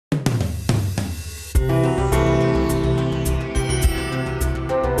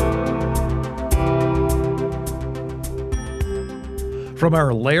From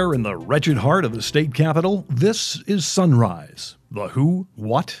our lair in the wretched heart of the state capitol, this is Sunrise, the who,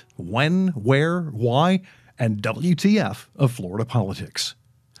 what, when, where, why, and WTF of Florida politics.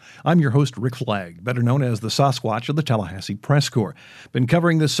 I'm your host, Rick Flagg, better known as the Sasquatch of the Tallahassee Press Corps. Been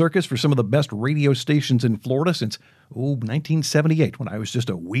covering this circus for some of the best radio stations in Florida since, 1978, when I was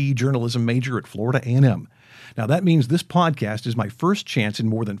just a wee journalism major at Florida A&M. Now, that means this podcast is my first chance in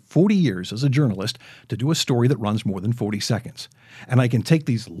more than 40 years as a journalist to do a story that runs more than 40 seconds. And I can take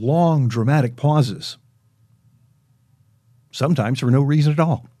these long, dramatic pauses, sometimes for no reason at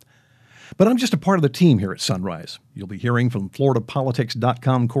all. But I'm just a part of the team here at Sunrise. You'll be hearing from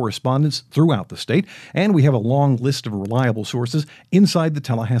FloridaPolitics.com correspondents throughout the state, and we have a long list of reliable sources inside the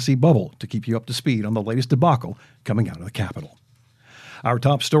Tallahassee bubble to keep you up to speed on the latest debacle coming out of the Capitol. Our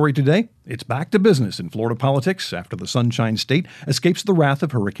top story today, it's back to business in Florida politics after the Sunshine State escapes the wrath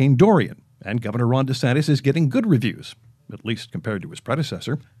of Hurricane Dorian, and Governor Ron DeSantis is getting good reviews, at least compared to his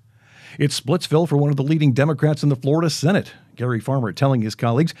predecessor. It's Splitsville for one of the leading Democrats in the Florida Senate, Gary Farmer telling his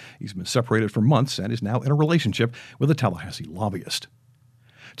colleagues he's been separated for months and is now in a relationship with a Tallahassee lobbyist.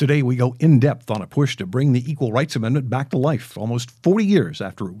 Today, we go in-depth on a push to bring the Equal Rights Amendment back to life almost 40 years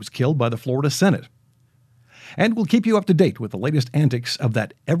after it was killed by the Florida Senate. And we'll keep you up to date with the latest antics of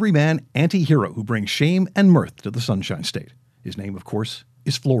that everyman anti-hero who brings shame and mirth to the Sunshine State. His name, of course,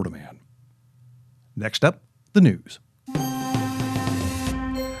 is Florida Man. Next up, the news.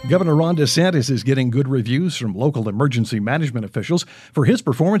 Governor Ron DeSantis is getting good reviews from local emergency management officials for his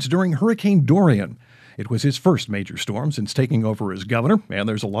performance during Hurricane Dorian. It was his first major storm since taking over as governor, and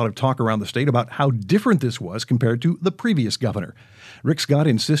there's a lot of talk around the state about how different this was compared to the previous governor. Rick Scott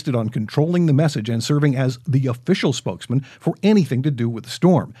insisted on controlling the message and serving as the official spokesman for anything to do with the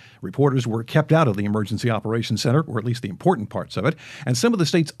storm. Reporters were kept out of the Emergency Operations Center, or at least the important parts of it, and some of the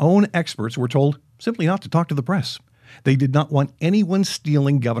state's own experts were told simply not to talk to the press. They did not want anyone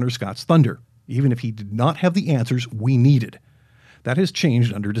stealing Governor Scott's thunder, even if he did not have the answers we needed. That has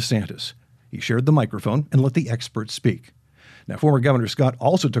changed under DeSantis. He shared the microphone and let the experts speak. Now, former Governor Scott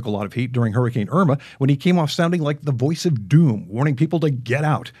also took a lot of heat during Hurricane Irma when he came off sounding like the voice of doom, warning people to get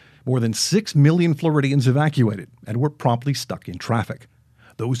out. More than 6 million Floridians evacuated and were promptly stuck in traffic.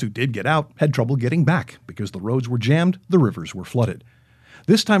 Those who did get out had trouble getting back because the roads were jammed, the rivers were flooded.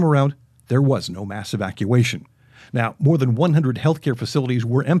 This time around, there was no mass evacuation. Now, more than 100 healthcare facilities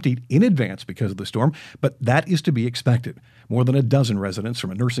were emptied in advance because of the storm, but that is to be expected. More than a dozen residents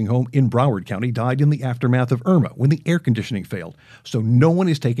from a nursing home in Broward County died in the aftermath of Irma when the air conditioning failed, so no one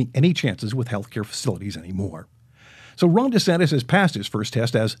is taking any chances with healthcare facilities anymore. So Ron DeSantis has passed his first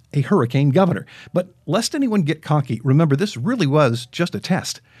test as a hurricane governor. But lest anyone get cocky, remember this really was just a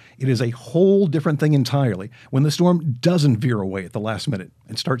test. It is a whole different thing entirely when the storm doesn't veer away at the last minute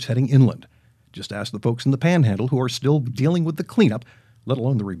and starts heading inland. Just ask the folks in the Panhandle who are still dealing with the cleanup, let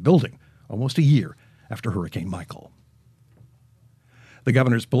alone the rebuilding, almost a year after Hurricane Michael. The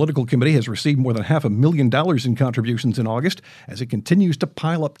governor's political committee has received more than $500,000 in contributions in August as it continues to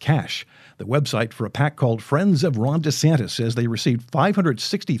pile up cash. The website for a PAC called Friends of Ron DeSantis says they received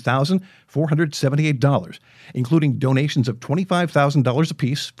 $560,478, including donations of $25,000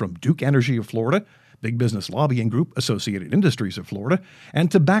 apiece from Duke Energy of Florida, big business lobbying group Associated Industries of Florida,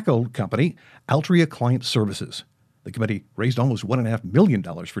 and tobacco company Altria Client Services. The committee raised almost $1.5 million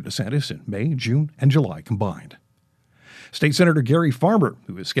for DeSantis in May, June, and July combined. State Senator Gary Farmer,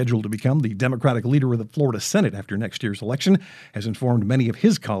 who is scheduled to become the Democratic leader of the Florida Senate after next year's election, has informed many of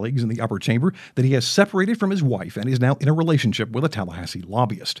his colleagues in the upper chamber that he has separated from his wife and is now in a relationship with a Tallahassee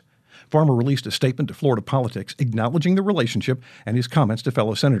lobbyist. Farmer released a statement to Florida Politics acknowledging the relationship and his comments to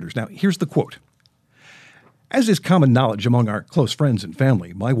fellow senators. Now, here's the quote. As is common knowledge among our close friends and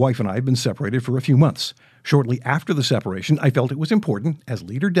family, my wife and I have been separated for a few months. Shortly after the separation, I felt it was important, as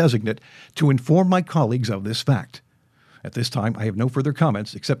leader designate, to inform my colleagues of this fact. At this time, I have no further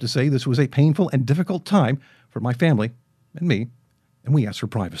comments except to say this was a painful and difficult time for my family and me, and we ask for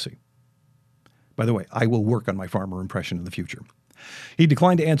privacy. By the way, I will work on my Farmer impression in the future. He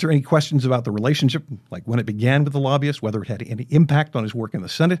declined to answer any questions about the relationship, like when it began with the lobbyist, whether it had any impact on his work in the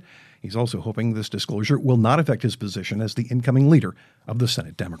Senate. He's also hoping this disclosure will not affect his position as the incoming leader of the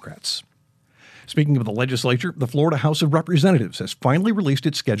Senate Democrats. Speaking of the legislature, the Florida House of Representatives has finally released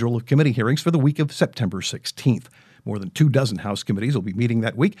its schedule of committee hearings for the week of September 16th. More than 24 House committees will be meeting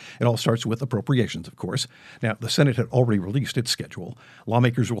that week. It all starts with appropriations, of course. Now, the Senate had already released its schedule.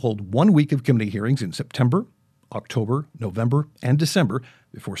 Lawmakers will hold 1 week of committee hearings in September, October, November, and December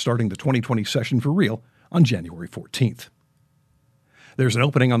before starting the 2020 session for real on January 14th. There's an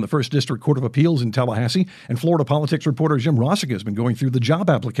opening on the 1st District Court of Appeals in Tallahassee, and Florida politics reporter Jim Rossica has been going through the job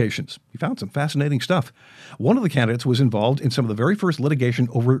applications. He found some fascinating stuff. One of the candidates was involved in some of the very first litigation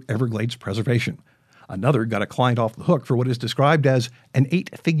over Everglades preservation. Another got a client off the hook for what is described as an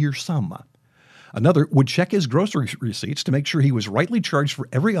 8-figure sum. Another would check his grocery receipts to make sure he was rightly charged for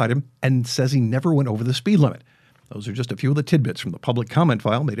every item and says he never went over the speed limit. Those are just a few of the tidbits from the public comment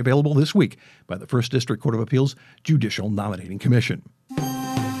file made available this week by the 1st District Court of Appeals Judicial Nominating Commission.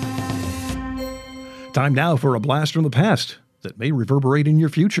 Time now for a blast from the past that may reverberate in your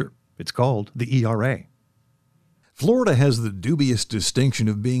future. It's called the ERA. Florida has the dubious distinction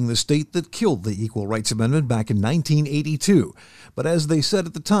of being the state that killed the Equal Rights Amendment back in 1982. But as they said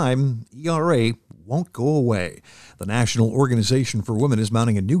at the time, ERA won't go away. The National Organization for Women is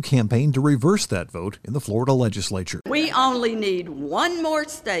mounting a new campaign to reverse that vote in the Florida legislature. We only need one more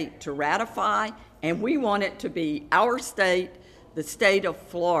state to ratify, and we want it to be our state, the state of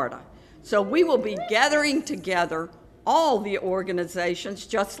Florida. So we will be gathering together all the organizations,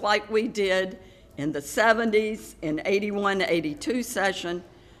 just like we did in the 70s, in 81-82 session,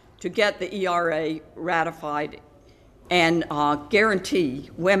 to get the ERA ratified and guarantee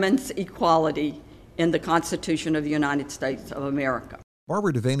women's equality in the Constitution of the United States of America.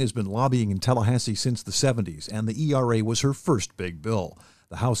 Barbara DeVane has been lobbying in Tallahassee since the 70s, and the ERA was her first big bill.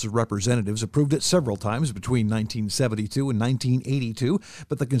 The House of Representatives approved it several times between 1972 and 1982,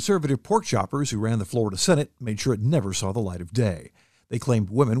 but the conservative pork choppers who ran the Florida Senate made sure it never saw the light of day. They claimed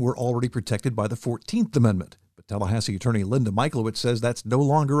women were already protected by the 14th Amendment, but Tallahassee attorney Linda Michaelowicz says that's no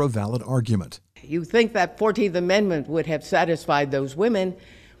longer a valid argument. You think that 14th Amendment would have satisfied those women,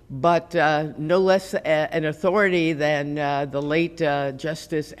 but no less an authority than the late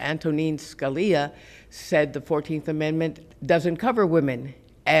Justice Antonin Scalia said the 14th Amendment doesn't cover women.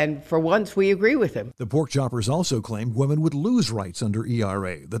 And for once, we agree with him. The pork choppers also claimed women would lose rights under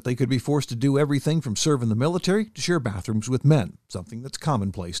ERA, that they could be forced to do everything from serve in the military to share bathrooms with men, something that's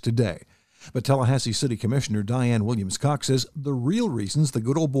commonplace today. But Tallahassee City Commissioner Diane Williams-Cox says the real reasons the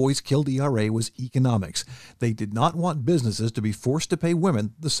good old boys killed ERA was economics. They did not want businesses to be forced to pay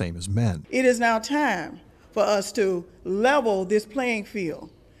women the same as men. It is now time for us to level this playing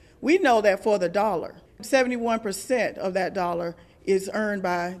field. We know that for the dollar, 71% of that dollar is earned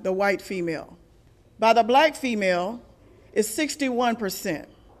by the white female. By the black female, it's 61%.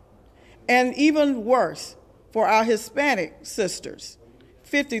 And even worse, for our Hispanic sisters,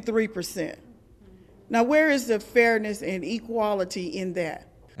 53%. Now, where is the fairness and equality in that?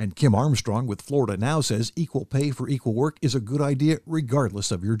 And Kim Armstrong with Florida Now says equal pay for equal work is a good idea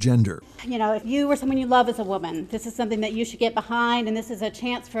regardless of your gender. You know, if you or someone you love is a woman, this is something that you should get behind, and this is a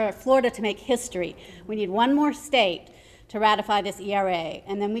chance for Florida to make history. We need one more state to ratify this ERA,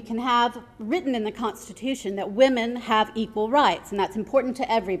 and then we can have written in the Constitution that women have equal rights, and that's important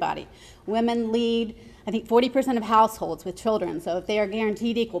to everybody. Women lead, I think, 40% of households with children, so if they are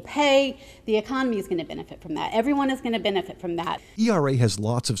guaranteed equal pay, the economy is going to benefit from that. Everyone is going to benefit from that. ERA has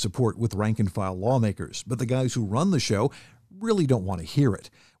lots of support with rank-and-file lawmakers, but the guys who run the show really don't want to hear it.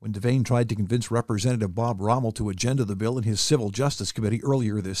 When DeVane tried to convince Representative Bob Rommel to agenda the bill in his Civil Justice Committee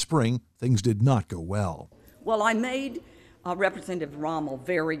earlier this spring, things did not go well. Well, I made Representative Rommel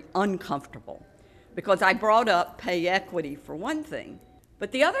very uncomfortable because I brought up pay equity for one thing.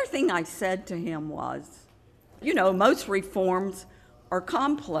 But the other thing I said to him was, you know, most reforms are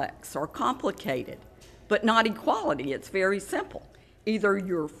complex or complicated, but not equality. It's very simple. Either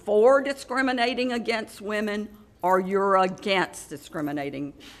you're for discriminating against women or you're against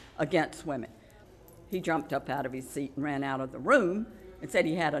discriminating against women. He jumped up out of his seat and ran out of the room and said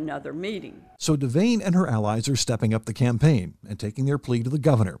he had another meeting. So DeVane and her allies are stepping up the campaign and taking their plea to the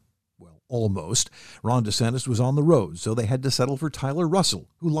governor. Well, almost. Ron DeSantis was on the road, so they had to settle for Tyler Russell,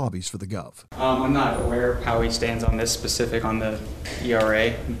 who lobbies for the Gov. I'm not aware of how he stands on this specific on the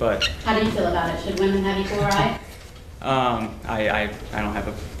ERA, but... How do you feel about it? Should women have equal rights? I don't have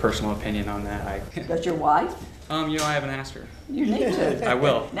a personal opinion on that. Does your wife? I haven't asked her. You need to. I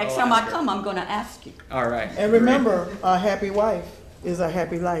will. Next time I come, I'm going to ask you. All right. And remember, a happy wife is a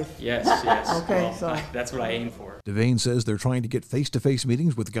happy life. Yes. Okay, well, so that's what I aim for. DeVane says they're trying to get face-to-face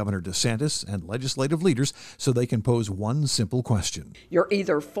meetings with Governor DeSantis and legislative leaders so they can pose one simple question. You're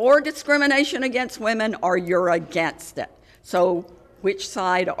either for discrimination against women or you're against it. So which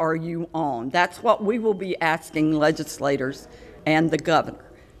side are you on? That's what we will be asking legislators and the governor.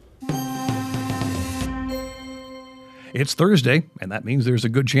 It's Thursday, and that means there's a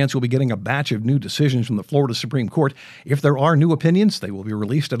good chance we'll be getting a batch of new decisions from the Florida Supreme Court. If there are new opinions, they will be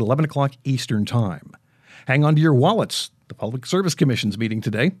released at 11 o'clock Eastern Time. Hang on to your wallets. The Public Service Commission's meeting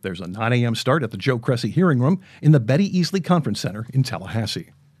today. There's a 9 a.m. start at the Joe Cressy Hearing Room in the Betty Easley Conference Center in Tallahassee.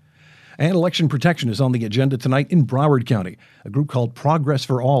 And election protection is on the agenda tonight in Broward County. A group called Progress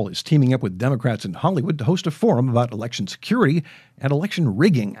for All is teaming up with Democrats in Hollywood to host a forum about election security and election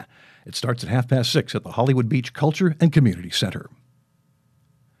rigging. It starts at 6:30 at the Hollywood Beach Culture and Community Center.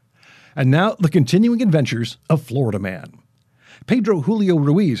 And now, the continuing adventures of Florida Man. Pedro Julio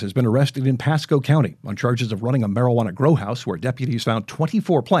Ruiz has been arrested in Pasco County on charges of running a marijuana grow house where deputies found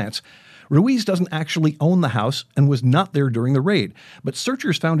 24 plants. Ruiz doesn't actually own the house and was not there during the raid, but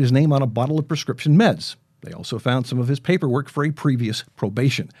searchers found his name on a bottle of prescription meds. They also found some of his paperwork for a previous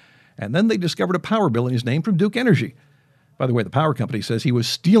probation. And then they discovered a power bill in his name from Duke Energy. By the way, the power company says he was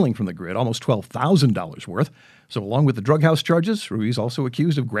stealing from the grid almost $12,000 worth. So along with the drug house charges, Ruiz also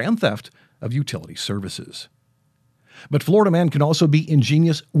accused of grand theft of utility services. But Florida Man can also be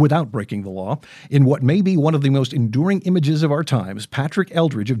ingenious without breaking the law. In what may be one of the most enduring images of our times, Patrick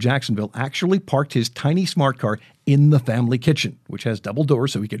Eldridge of Jacksonville actually parked his tiny smart car in the family kitchen, which has double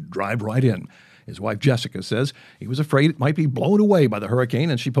doors so he could drive right in. His wife Jessica says he was afraid it might be blown away by the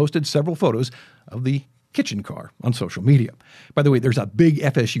hurricane, and she posted several photos of the kitchen car on social media. By the way, there's a big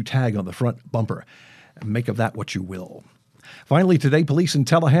FSU tag on the front bumper. Make of that what you will. Finally, today, police in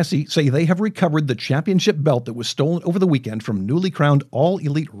Tallahassee say they have recovered the championship belt that was stolen over the weekend from newly crowned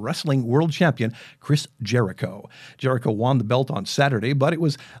All-Elite Wrestling World Champion Chris Jericho. Jericho won the belt on Saturday, but it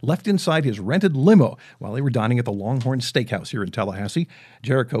was left inside his rented limo while they were dining at the Longhorn Steakhouse here in Tallahassee.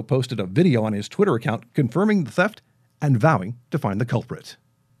 Jericho posted a video on his Twitter account confirming the theft and vowing to find the culprit.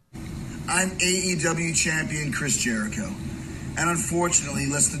 I'm AEW champion Chris Jericho. And unfortunately,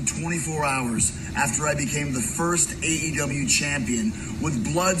 less than 24 hours after I became the first AEW champion,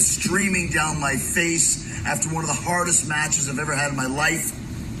 with blood streaming down my face after one of the hardest matches I've ever had in my life,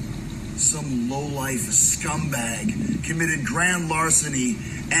 some lowlife scumbag committed grand larceny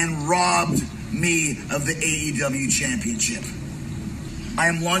and robbed me of the AEW championship. I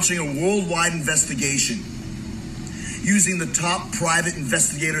am launching a worldwide investigation using the top private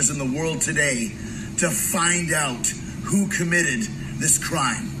investigators in the world today to find out who committed this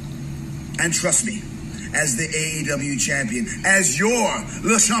crime. And trust me, as the AEW champion, as your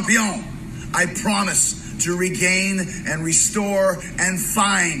Le Champion, I promise to regain and restore and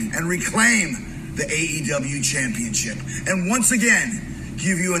find and reclaim the AEW championship. And once again,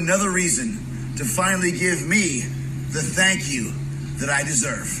 give you another reason to finally give me the thank you that I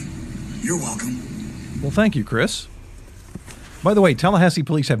deserve. You're welcome. Well, thank you, Chris. By the way, Tallahassee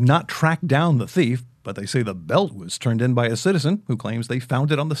police have not tracked down the thief, but they say the belt was turned in by a citizen who claims they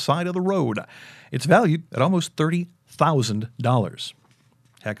found it on the side of the road. It's valued at almost $30,000.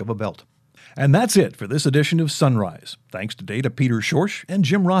 Heck of a belt. And that's it for this edition of Sunrise. Thanks today to Peter Schorsch and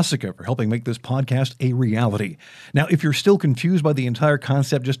Jim Rossica for helping make this podcast a reality. Now, if you're still confused by the entire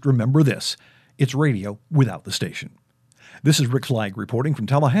concept, just remember this. It's radio without the station. This is Rick Flagg reporting from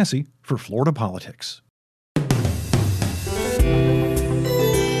Tallahassee for Florida Politics.